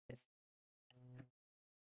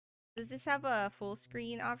Does this have a full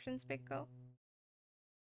screen options, Pico?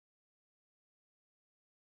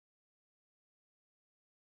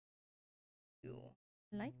 Ooh,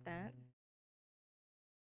 I like that.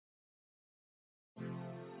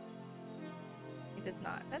 It does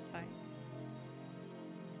not. That's fine.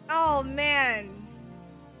 Oh man.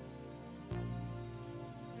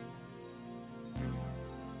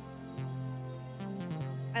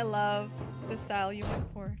 I love the style you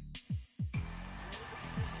went for.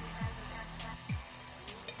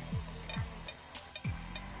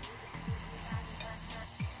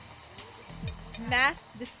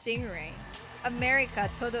 Masked the Stingray. America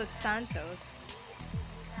Todos Santos.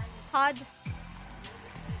 Pod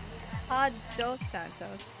dos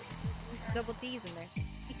Santos. There's double D's in there.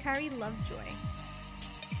 Ikari Lovejoy.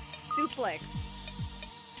 Suplex.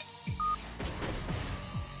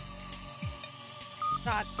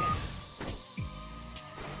 Shotgun.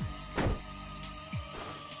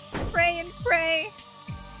 Pray and pray.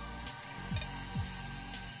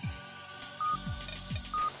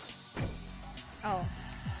 Oh.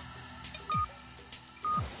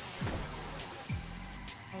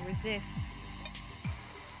 Oh, resist.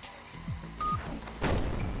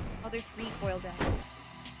 Oh, there's recoil down.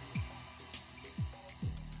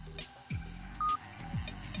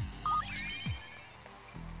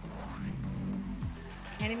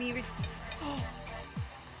 Enemy oh.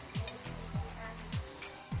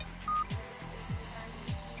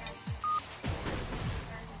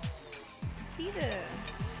 See the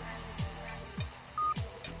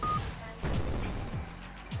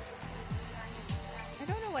I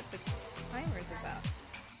don't know what the timer is about.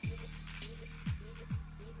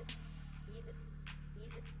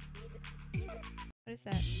 What is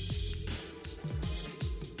that?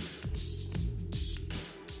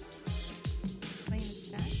 Playing a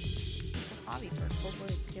stack? It's a hobby for a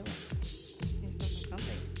cold-blooded killer. Give yourself some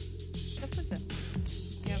company. What's with them?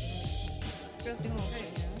 Yeah, girls do home right,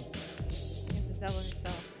 you know? It's the devil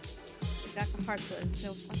herself. Back to Hartblood, it's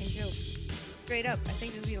no fucking joke. Straight up, I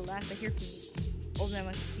think this will be the last I hear from you. Old man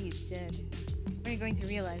wants to see you dead. When are you going to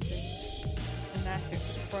realize this? The master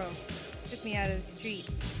is a pro. Took me out of the streets,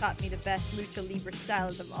 taught me the best lucha libre style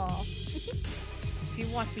of them all. If he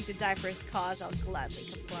wants me to die for his cause, I'll gladly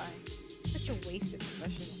comply. Such a waste of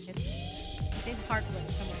professional hitman. I think Hartblood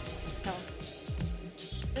is somewhere in this hotel.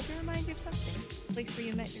 Does it remind you of something? The place where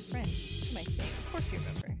you met your friends. What am I saying? Of course you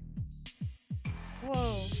remember.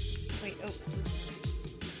 Whoa. Wait, oh.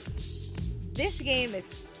 This game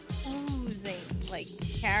is oozing, like,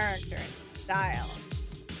 character and style.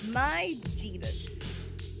 My Jeebus.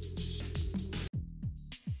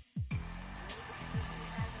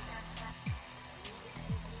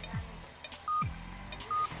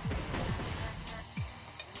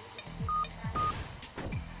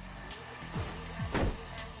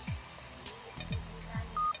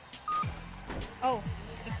 Oh,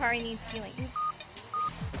 Ikari needs healing. Oops.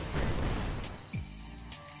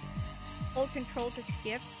 Hold control to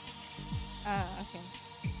skip. Okay.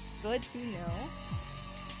 Good to know.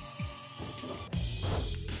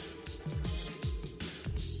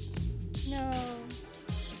 No.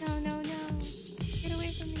 No, no, no. Get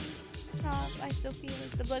away from me. Stop. I still feel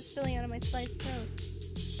it. The blood's spilling out of my sliced throat.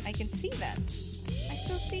 I can see that. I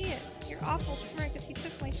still see it. Your awful smirk as he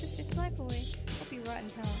took my sister's life away. Hope you rot in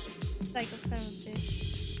hell. Psycho son of a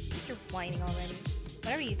bitch. You're whining already.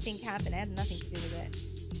 Whatever you think happened, I had nothing to do with it.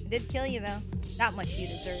 I did kill you, though. That much you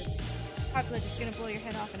deserve. Hartblood is gonna blow your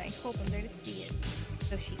head off, and I hope I'm there to see it.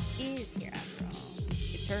 So she is here after all.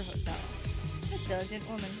 It's her hotel. A diligent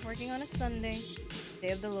woman, working on a Sunday.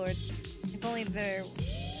 Day of the Lord. If only there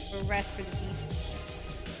were rest for the beast.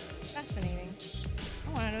 Fascinating.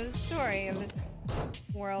 I want to know the story of this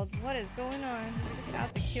world. What is going on? We're just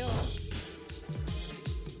out to kill.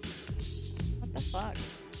 What the fuck?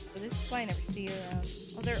 So this is why I never see you around.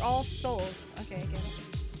 Oh, they're all sold. Okay, I get it.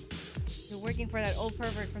 You're working for that old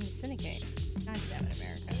pervert from the syndicate. God damn it,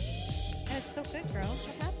 America. And it's so good, girl.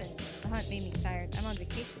 What happened? The hunt made me tired. I'm on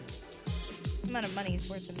vacation. The amount of money is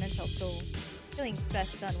worth the mental toll. Killing's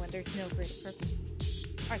best done when there's no greater purpose.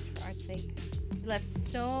 Art's for art's sake. You left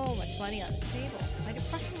so much money on the table. My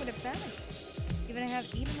depression would have vanished. Even I have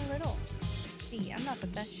eaten a little. See, I'm not the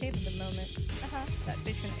best shape at the moment. That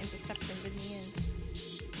vision interception did me in.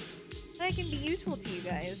 But I can be useful to you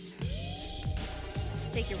guys.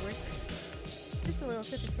 Take your word for it. Just a little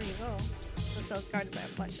tip before you go. The hotel's guarded by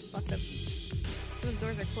a bunch of fucked up geeks. Some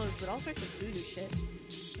doors are closed, but all sorts of voodoo shit.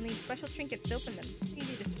 And these special trinkets to open them.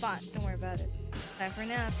 Easy to spot, don't worry about it. Time for a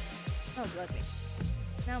nap. Oh, blood me.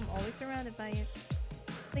 Now I'm always surrounded by it.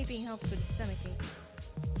 Sleeping helps with the stomach ache.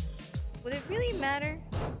 Would it really matter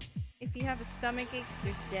if you have a stomachache,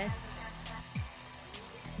 you're dead.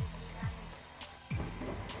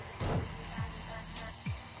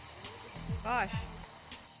 Gosh.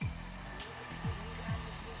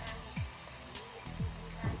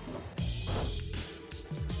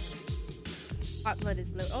 Hartblood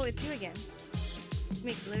is low. Oh, it's you again. You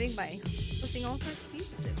make a living by hosting all sorts of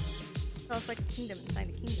fugitives. So it's like a kingdom inside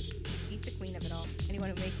a kingdom. He's the queen of it all. Anyone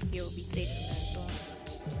who makes it here will be safe from that as well.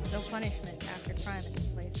 No punishment after crime in this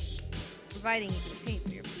place, providing you can pay for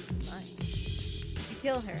your peace of mind. You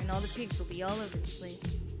kill her, and all the pigs will be all over this place.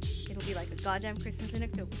 It'll be like a goddamn Christmas in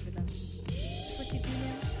October for them. That's what you do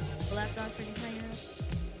now? A lapdog for behind your house?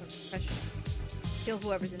 Or professional? Kill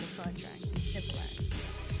whoever's in the contract. Simple as.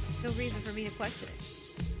 No reason for me to question it.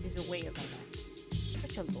 It is a way of my life.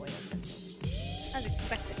 Such a loyal pencil. As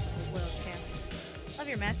expected from the world champion. Love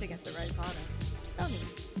your match against the Red Father.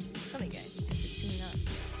 Tell me guys, just between us,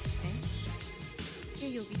 okay? Here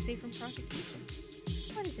you'll be safe from prosecution.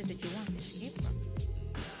 What is it that you want to escape from?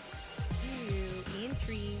 Ooh,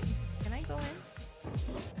 intrigue. Can I go in?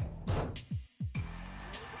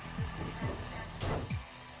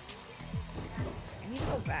 I need to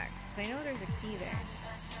go back, because I know there's a key there.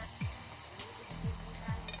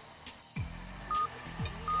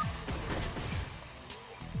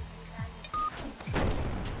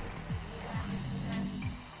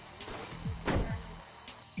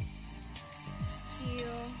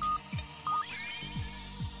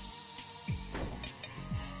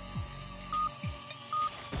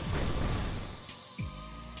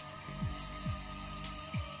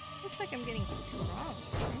 I'm getting strong.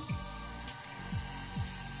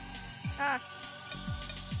 Ah.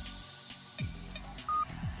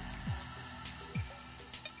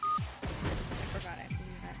 I forgot I have to do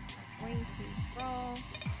that. I'm going to crawl.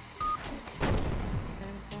 And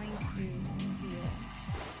I'm going to heal.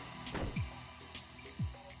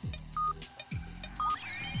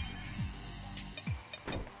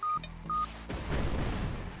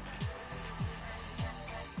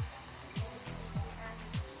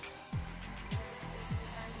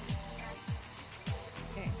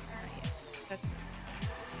 That's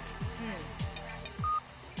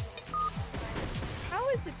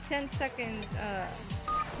 10-second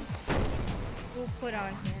we'll put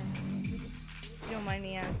on here. If you don't mind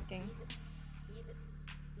me asking.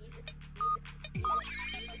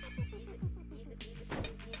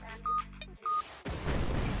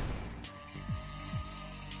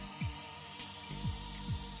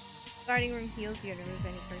 Starting room heals you and removes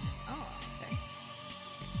any person. Oh, okay.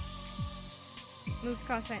 Moves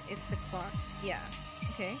constant, it's the clock. Yeah.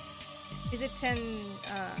 Okay. Is it 10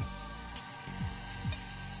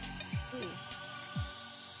 ooh.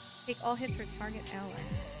 Take all hits for target ally.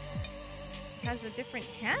 It has a different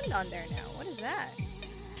hand on there now. What is that?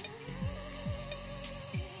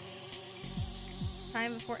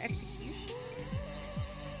 Time before execution?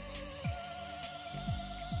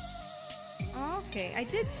 Okay, I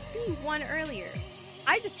did see one earlier.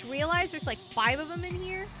 I just realized there's like 5 of them in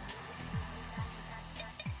here.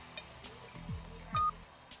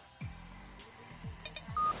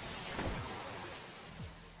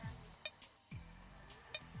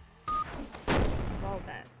 All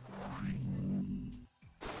that.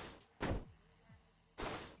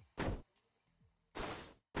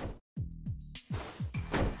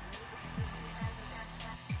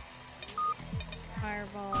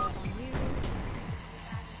 Fireball on you.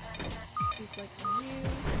 Suplex on you.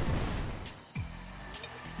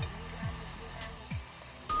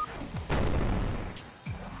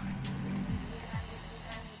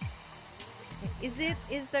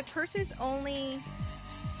 Is the curses only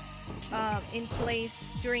in place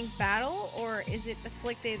during battle, or is it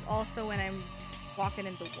afflicted also when I'm walking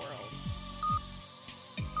in the world?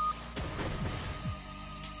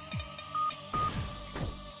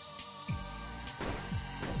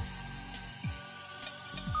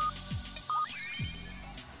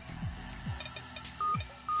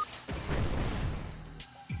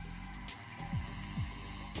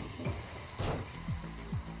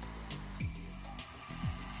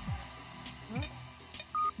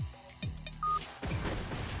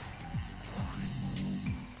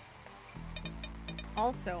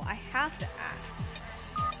 Also, I have to ask,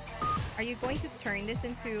 are you going to turn this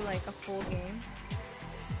into like a full game?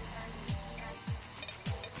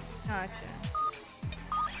 Gotcha.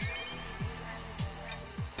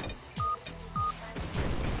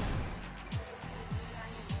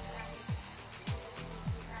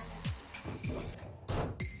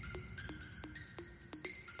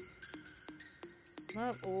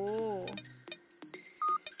 Love, oh.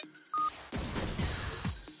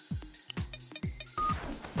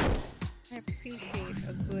 I appreciate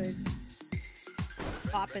a good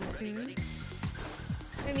Boppin' tune.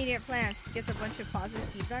 Immediate plans. Gets a bunch of positive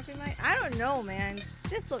feedback we might. I don't know, man.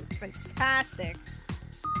 This looks fantastic.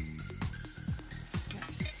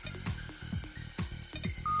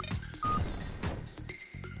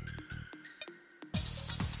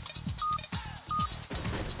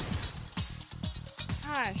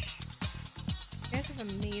 Gosh. You guys have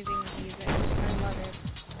amazing music. I love it.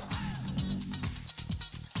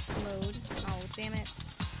 Load. Oh, damn it.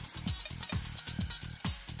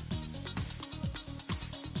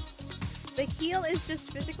 The heal is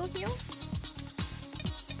just physical heal?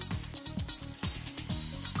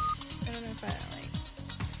 I don't know if I like...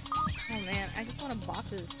 Oh man, I just want to bop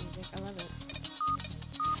to this music. I love it.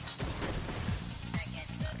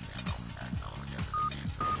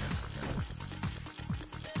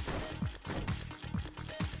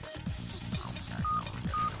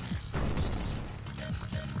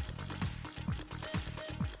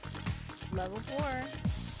 Level 4.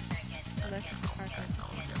 Oh, that's just a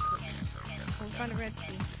we found a red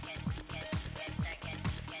key.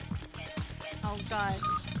 Oh god.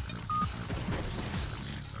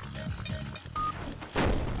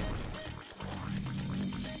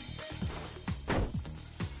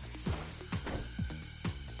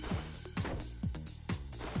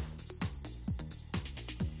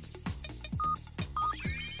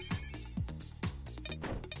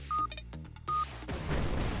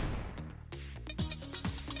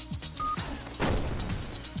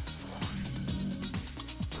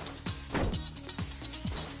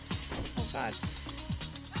 God.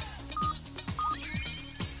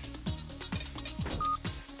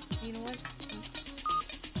 You know what?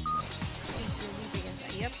 You're weak against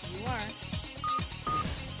that. Yep, you are.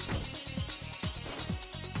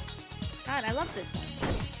 God, I love this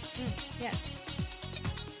one. Yeah.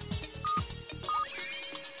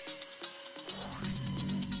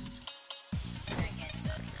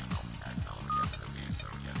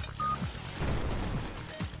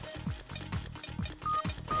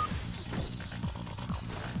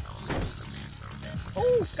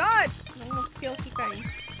 Oh God! I almost killed Hikari.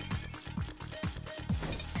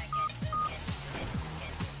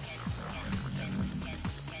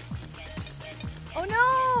 Oh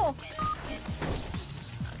no!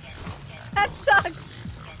 That sucks!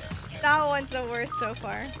 That one's the worst so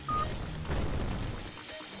far.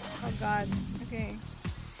 Oh God. Okay.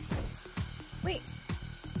 Wait.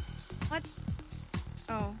 What?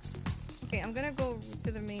 Oh. Okay, I'm gonna go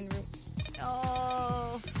to the main room.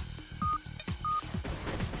 Oh.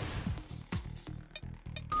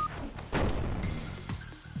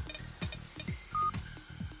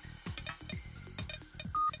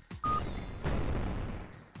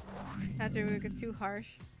 After it's too harsh.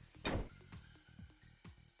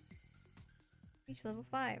 Reach level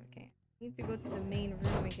 5. Okay. Need to go to the main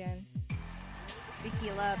room again. To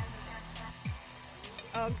heal up.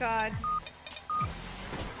 Oh God.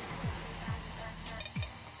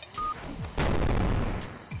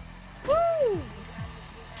 Woo!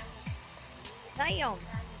 Damn.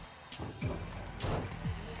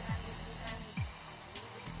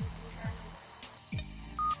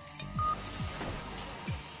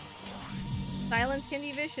 Silence can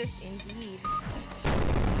be vicious, indeed.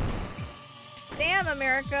 Damn,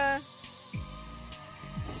 America!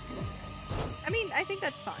 I mean, I think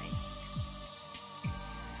that's fine.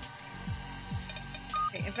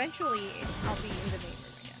 Okay, eventually I'll be in the main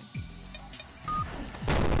room again.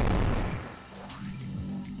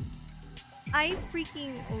 I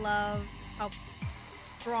freaking love how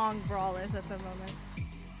strong Brawl is at the moment.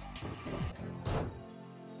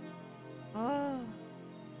 Oh.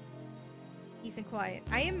 Peace and quiet.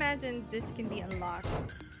 I imagine this can be unlocked.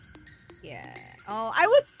 Yeah. Oh, I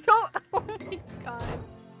was so... Oh my god.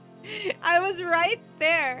 I was right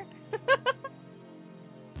there.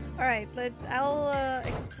 Alright, I'll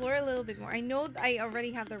explore a little bit more. I know I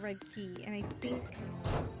already have the red key, and I think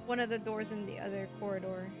one of the doors in the other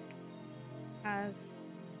corridor has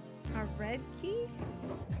a red key?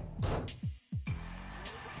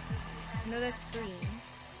 I know that's green.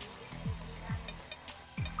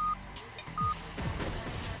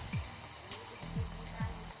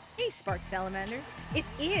 Hey, Spark Salamander. It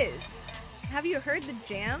is! Have you heard the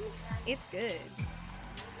jams? It's good.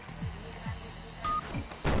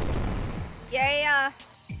 Yeah!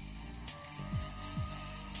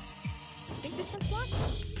 I think this one's locked?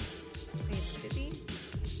 Wait, should it be?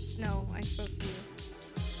 No, I spoke to you.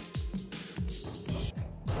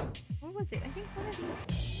 What was it? I think one of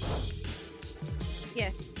these...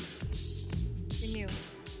 Yes. Renew.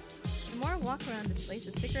 The more I walk around this place,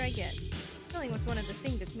 the sicker I get. Feeling was one of the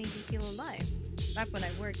things that made me feel alive. Back when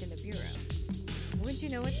I worked in the bureau. Wouldn't you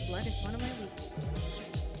know it? Blood is one of my weaknesses.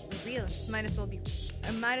 For real, I might as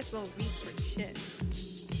well reach for shit.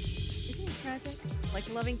 Isn't it tragic? Like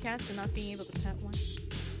loving cats and not being able to pet one.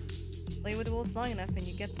 Play with the wolves long enough and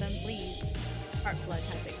you get them fleas. Hartblood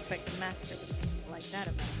had to expect a massacre with people like that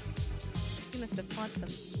about. You must have fought some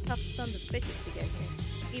tough sons of bitches to get here.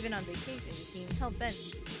 Even on vacation, you seem hell-bent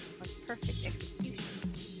on perfect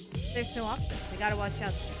execution. There's no option. We gotta watch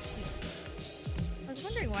out for this heat. I was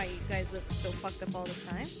wondering why you guys look so fucked up all the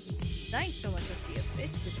time. Dying so much must be a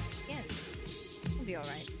bitch to the skin. We'll be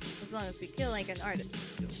alright. As long as we kill like an artist.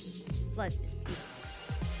 Blood is beautiful.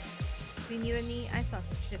 Between you and me, I saw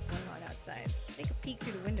some shit going on outside. Take a peek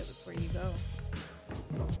through the window before you go.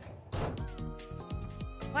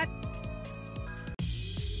 What?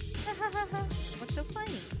 What's so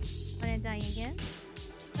funny? Wanna die again?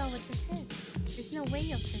 So what's ahead? There's no way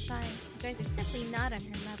you'll survive. You guys are simply not on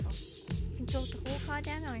her level. She controls the whole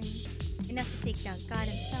goddamn army. Enough to take down God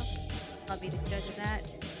himself. I'll be the judge of that.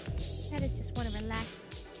 That is just one of her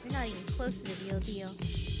lackeys. You're not even close to the real deal.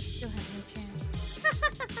 You'll have no chance.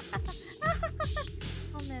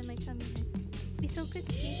 Oh man, my tummy hurts. It'd be so good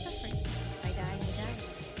to see you suffering. If I die, I die.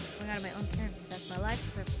 Going out on my own terms. That's my life's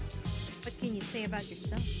purpose. What can you say about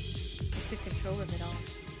yourself? I took control of it all.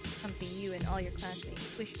 Something you and all your classmates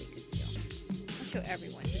wish they could feel. I'll show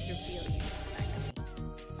everyone who's your real you back of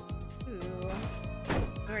me.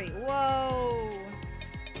 Ooh. Sorry. Whoa!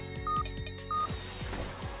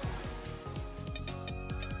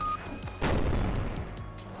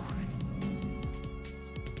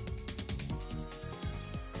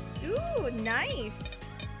 Ooh, nice!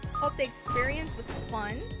 Hope the experience was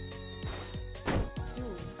fun.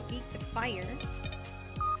 Ooh, beat the fire.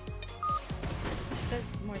 Which does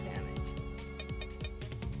more damage.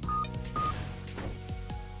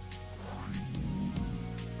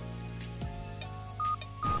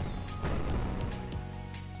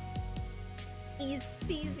 Easy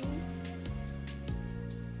peasy.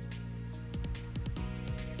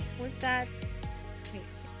 What's that? Wait.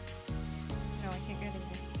 No, I can't get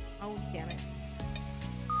anything. Oh, damn it.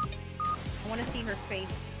 I want to see her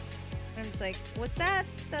face. I'm just like, what's that?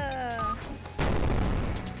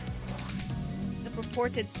 The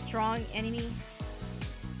purported strong enemy?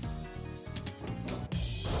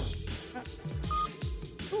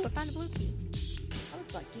 Ooh, I found a blue key. I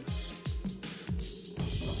was lucky.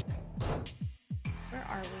 Where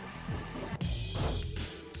are we?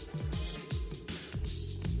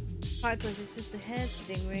 Hartblood is just ahead,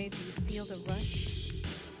 Stingray. Do you feel the rush?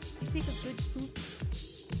 You take a good poop.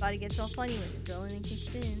 Body gets all funny when your adrenaline kicks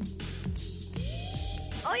in.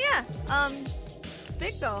 Oh yeah, it's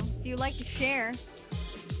big though. If you'd like to share,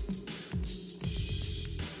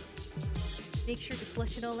 make sure to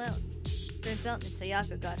flush it all out. Turns out Miss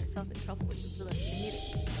Sayaka got herself in trouble with the villain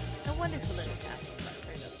community. No wonder her little castle got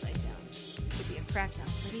turned upside down. This could be a crackdown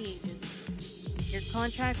for the ages. Your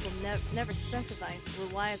contract will never specify civil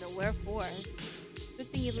whys or wherefores. Good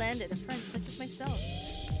thing you landed a friend such as myself,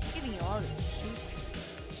 giving you all this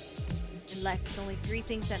speech. In life, there's only three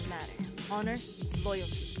things that matter: honor,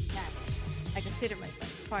 loyalty, and family. I consider my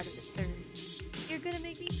friends part of the third. You're gonna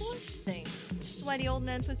make me foolish, Sting. This is why the old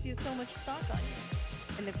man puts you so much stock on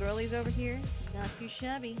you. And the girlies over here, not too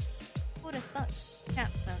shabby. Who would have thought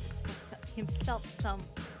Champ found himself some...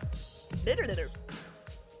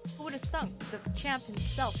 Who would have thought the Champ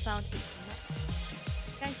himself found his match?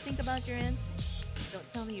 You guys think about your answers? Don't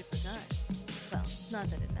tell me you forgot. Well, not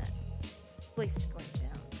that it matters. This place is going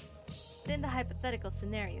down. But in the hypothetical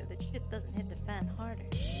scenario that shit doesn't hit the fan harder,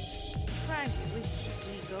 crimes you wish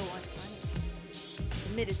we go unpunished.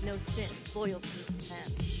 Committed no sin, loyalty to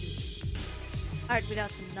fans. Art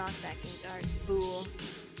without some knockback ain't art, fool.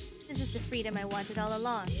 This is the freedom I wanted all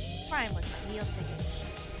along. Crime was my meal ticket.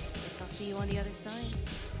 Guess I'll see you on the other side.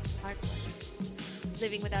 Hartblood.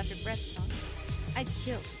 Living without your breath song. I'd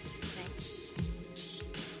kill for thanks.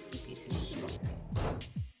 Keep you too.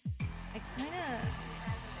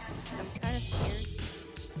 I'm kinda scared.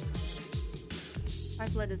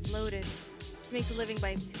 Hartblood is loaded. She makes a living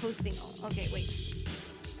by hosting all. Okay, wait.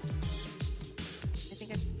 I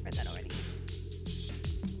think I've read that already.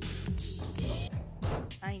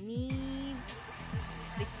 I need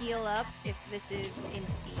to heal up if this is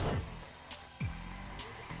empty.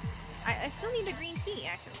 I still need the green key,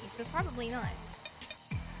 actually, so probably not.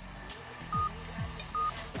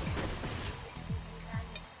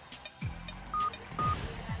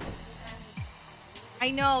 I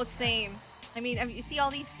know, same. I mean, you see all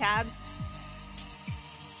these tabs?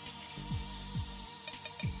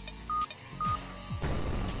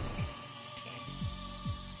 Okay.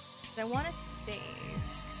 I want to save.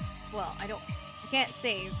 Well, I can't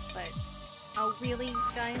save, but Oh, really,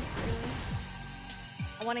 guys? Really?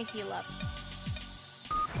 I want to heal up.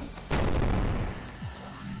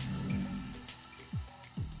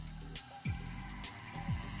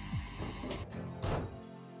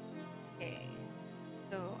 Okay.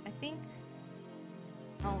 So, I think...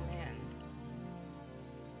 Oh, man.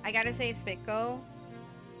 I gotta say, Spitco,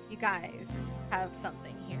 you guys have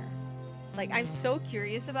something here. Like, I'm so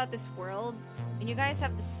curious about this world, and you guys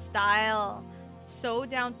have the style so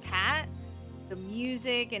down pat, the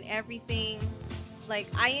music and everything. Like,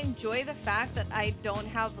 I enjoy the fact that I don't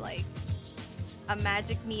have, like, a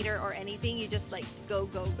magic meter or anything. You just, like, go,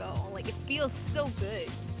 go, go. Like, it feels so good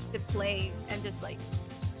to play and just, like,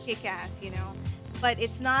 kick ass, you know? But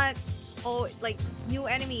it's not... Oh, like, new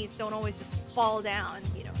enemies don't always just fall down,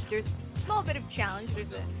 you know? There's a small bit of challenge. There's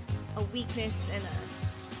a weakness and a...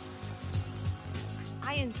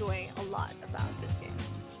 I enjoy a lot about this game.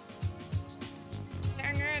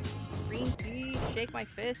 Dang it! Green tea, shake my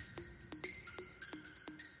fist.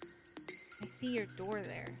 I see your door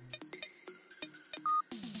there.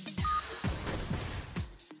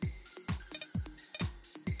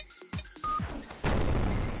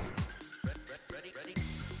 Ready.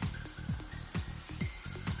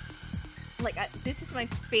 Like, this is my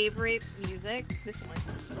favorite music. This one.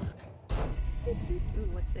 Ooh,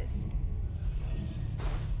 what's this?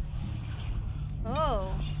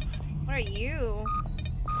 Oh, what are you?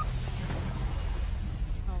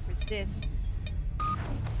 Oh, resist.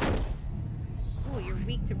 Oh, you're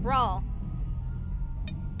weak to brawl.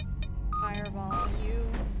 Fireball, you.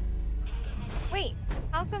 Wait,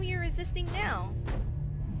 how come you're resisting now?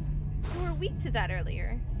 You were weak to that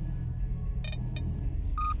earlier.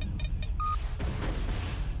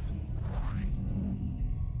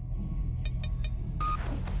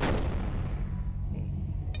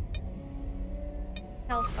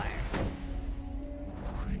 Hellfire.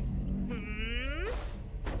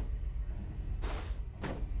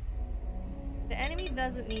 The enemy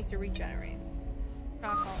doesn't need to regenerate.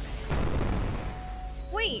 Shock all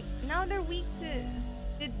enemies. Wait, now they're weak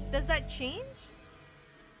to... Does that change?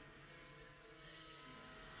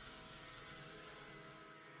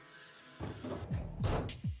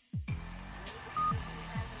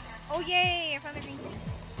 Oh yay! I found the green thing.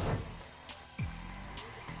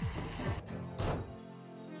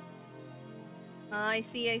 I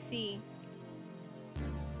see.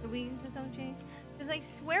 The weaknesses don't change. Because I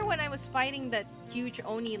swear when I was fighting that huge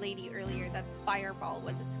Oni lady earlier, that fireball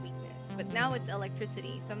was its weakness. But now it's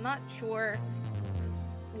electricity, so I'm not sure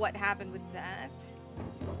what happened with that.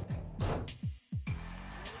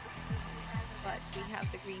 But we have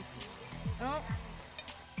the green tea. Oh!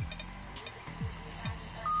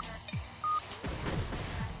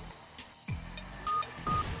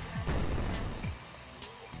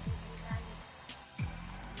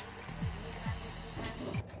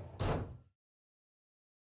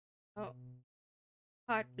 Oh.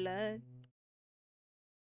 Hartblood.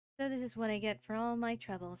 So this is what I get for all my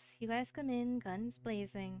troubles. You guys come in, guns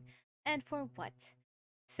blazing. And for what?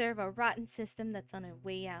 Serve a rotten system that's on a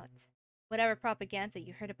way out. Whatever propaganda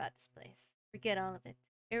you heard about this place. Forget all of it.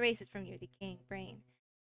 Erase it from your decaying brain.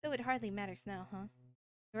 Though it hardly matters now, huh?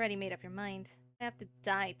 You already made up your mind. I have to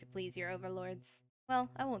die to please your overlords. Well,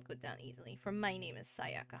 I won't go down easily, for my name is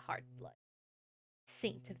Sayaka Hartblood.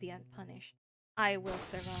 Saint of the unpunished. I will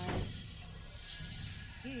survive.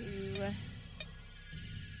 Ew.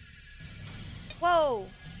 Whoa!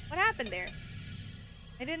 What happened there?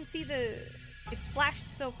 I didn't see the... It flashed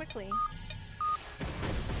so quickly.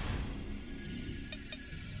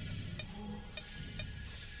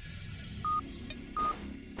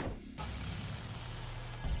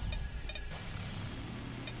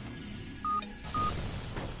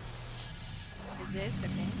 Resist, okay.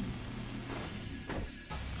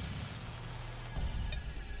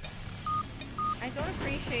 I don't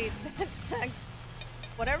appreciate that.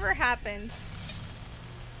 Whatever happened.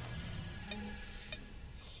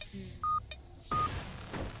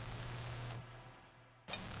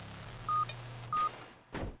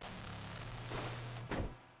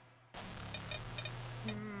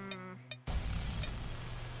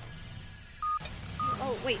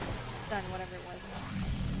 Oh, wait. Done, whatever it was.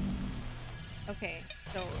 Okay,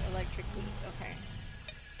 so electric lead, okay.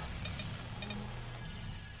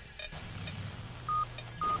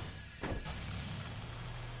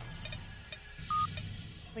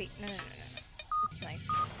 Wait, no. It's nice.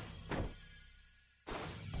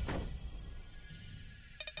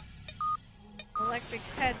 Electric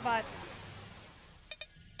headbutt.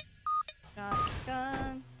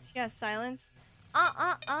 Shotgun. She has silence.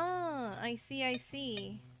 I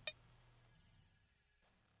see.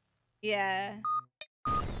 Yeah.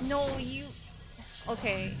 No, you...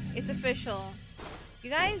 Okay, it's official. You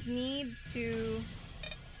guys need to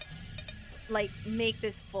like make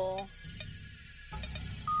this full.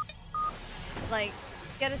 Like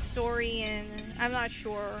get a story in. I'm not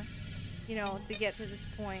sure, you know, to get to this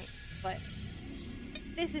point, but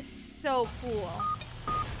this is so cool.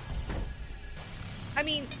 I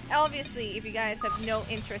mean, obviously, if you guys have no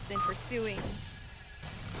interest in pursuing,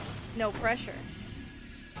 no pressure.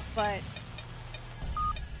 But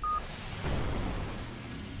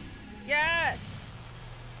yes,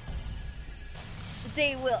 the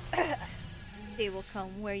day will day will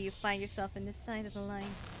come where you find yourself in the side of the line.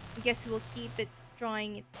 And guess who will keep it,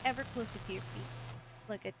 drawing it ever closer to your feet?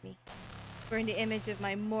 Look at me. Burn the image of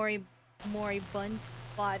my moribund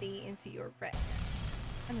body into your retina.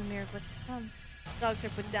 I'm a mirror of what's to come. Dogs are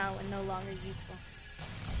put down when no longer useful.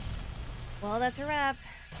 Well, that's a wrap.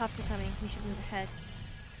 Cops are coming. We should move ahead.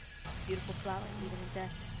 Beautiful flower, even in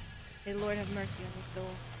death. May the Lord have mercy on your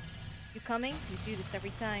soul. You coming? You do this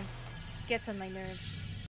every time. It gets on my nerves.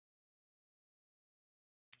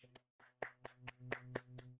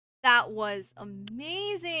 That was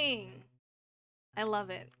amazing. I love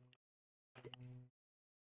it.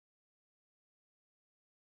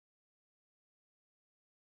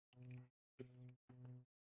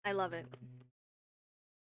 I love it.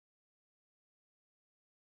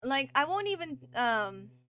 Like I won't even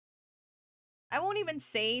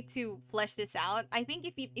say to flesh this out. I think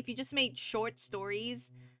if you just made short stories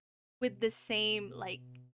with the same like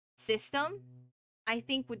system, I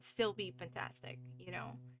think would still be fantastic, you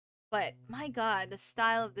know. But my god, the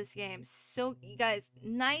style of this game, so you guys,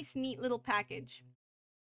 nice neat little package.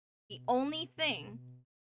 The only thing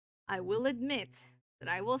I will admit that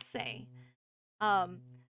I will say, um,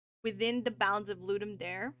 within the bounds of Ludum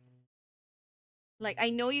Dare, like I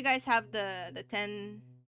know you guys have the 10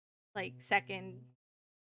 like second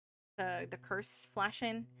the curse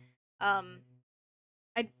flashing. Um,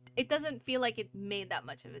 I it doesn't feel like it made that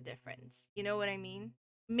much of a difference. You know what I mean?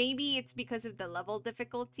 Maybe it's because of the level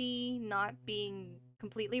difficulty not being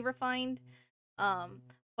completely refined. Um,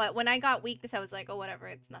 but when I got weakness, I was like, oh, whatever,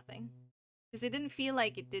 it's nothing. Because it didn't feel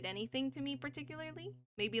like it did anything to me particularly.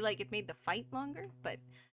 Maybe like it made the fight longer, but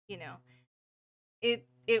you know, it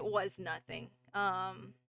was nothing.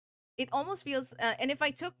 It almost feels, and if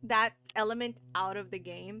I took that element out of the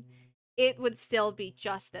game, it would still be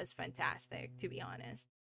just as fantastic, to be honest.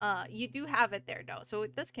 You do have it there though, so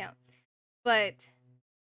it does count. But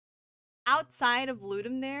outside of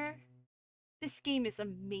Ludum Dare, this game is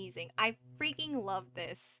amazing. I freaking love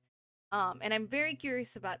this. And I'm very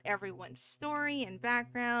curious about everyone's story and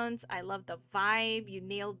backgrounds. I love the vibe. You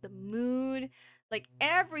nailed the mood. Like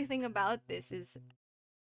everything about this is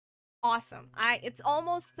awesome. It's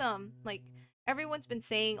almost like everyone's been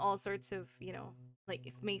saying all sorts of, you know, like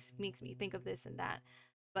it makes me think of this and that.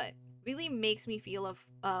 But really makes me feel of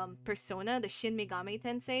Persona, the Shin Megami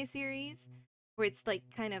Tensei series, where it's like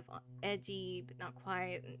kind of edgy but not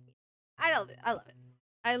quite. I love it. I love it.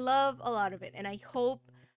 I love a lot of it, and I hope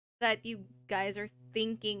that you guys are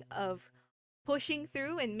thinking of pushing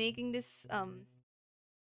through and making this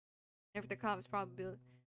never the cops probably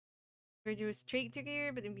Virgil straight to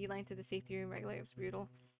gear, but then beeline to the safety room. Regular, it's brutal.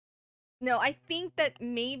 No, I think that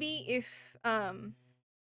maybe if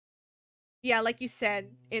yeah, like you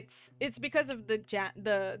said, it's because of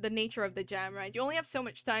the the nature of the jam, right? You only have so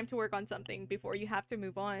much time to work on something before you have to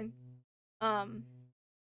move on. Um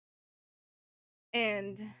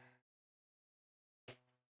and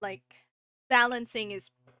like balancing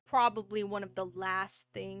is probably one of the last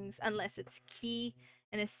things, unless it's key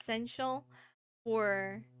and essential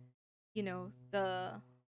for, you know, the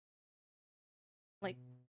like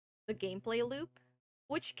the gameplay loop,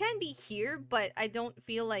 which can be here, but I don't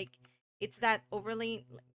feel like it's that overly.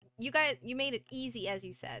 You made it easy as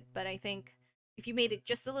you said, but I think if you made it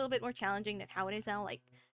just a little bit more challenging than how it is now, like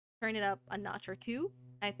turn it up a notch or two,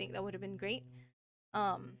 I think that would have been great.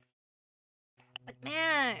 Um, but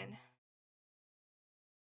man,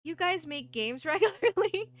 you guys make games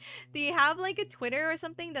regularly. Do you have like a Twitter or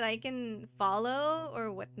something that I can follow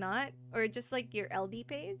or whatnot, or just like your LD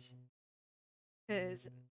page? Because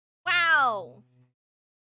wow,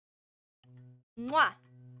 mwah,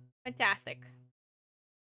 fantastic.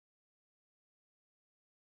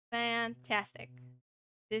 Fantastic.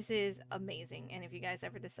 This is amazing. And if you guys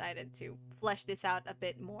ever decided to flesh this out a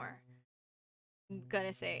bit more, I'm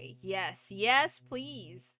gonna say yes. Yes,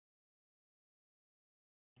 please.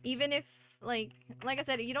 Even if like I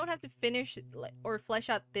said, you don't have to finish or flesh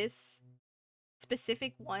out this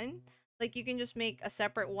specific one. Like you can just make a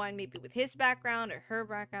separate one maybe with his background or her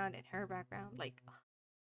background and her background. Like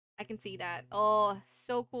I can see that. Oh,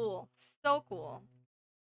 so cool. So cool.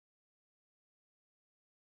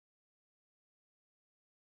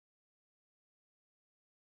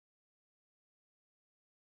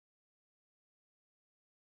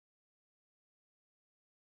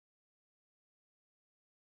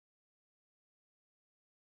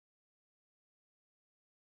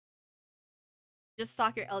 Just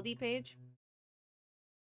stalk your LD page.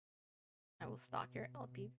 I will stalk your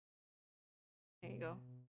LP. There you go.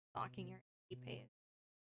 Stalking your LP page.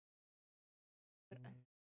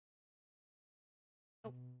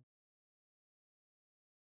 Oh.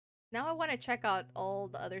 Now I want to check out all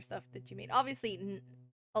the other stuff that you made. Obviously,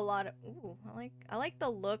 a lot of. Ooh, I like the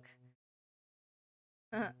look.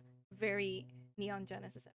 Very Neon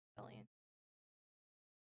Genesis Evangelion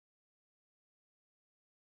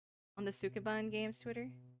on the Sukeban Games Twitter.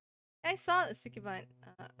 I saw the Sukeban.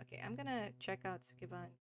 Okay, I'm gonna check out Sukeban.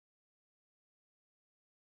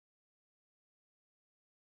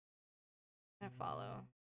 I follow.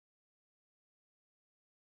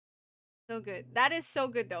 So good. That is so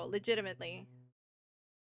good though. Legitimately,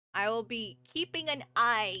 I will be keeping an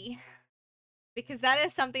eye because that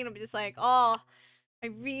is something I'm just like, oh, I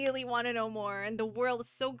really want to know more. And the world is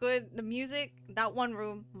so good. The music, that one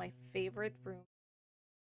room, my favorite room.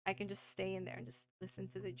 I can just stay in there and just listen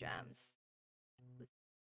to the jams.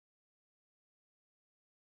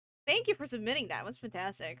 Thank you for submitting that. It was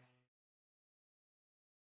fantastic.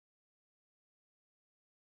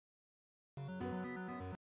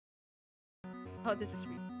 Oh, this is.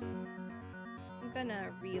 I'm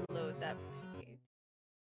gonna reload that page.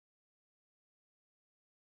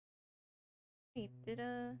 Wait, did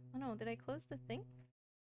oh no, did I close the thing?